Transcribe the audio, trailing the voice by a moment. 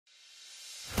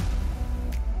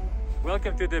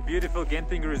Welcome to the beautiful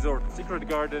Genting Resort, Secret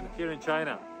Garden here in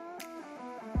China.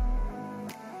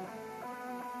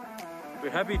 We're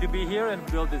happy to be here and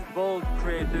build this bold,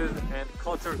 creative and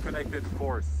culture-connected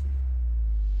course.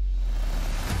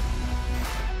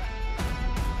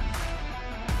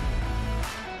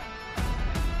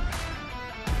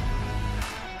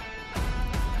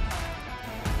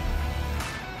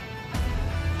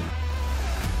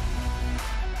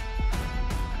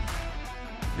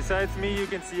 Besides me, you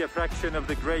can see a fraction of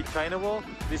the Great China Wall,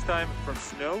 this time from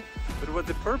snow. But what's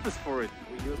the purpose for it?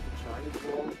 We use the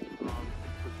China Wall to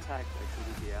protect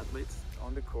actually the athletes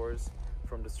on the course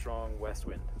from the strong west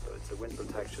wind. So it's a wind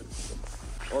protection.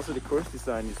 Also, the course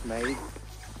design is made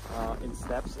in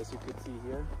steps, as you can see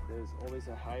here. There's always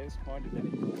a highest point and then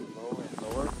it goes lower and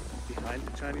lower behind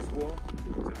the Chinese wall.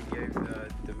 So we gave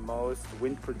the most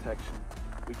wind protection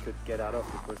we could get out of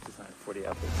the course design for the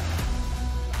athletes.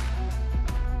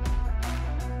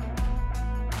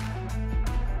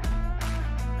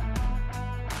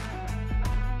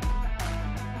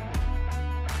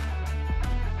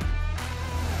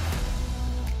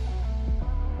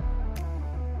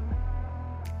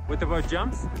 What about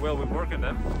jumps? Well, we work on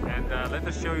them, and let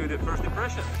us show you the first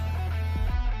impression.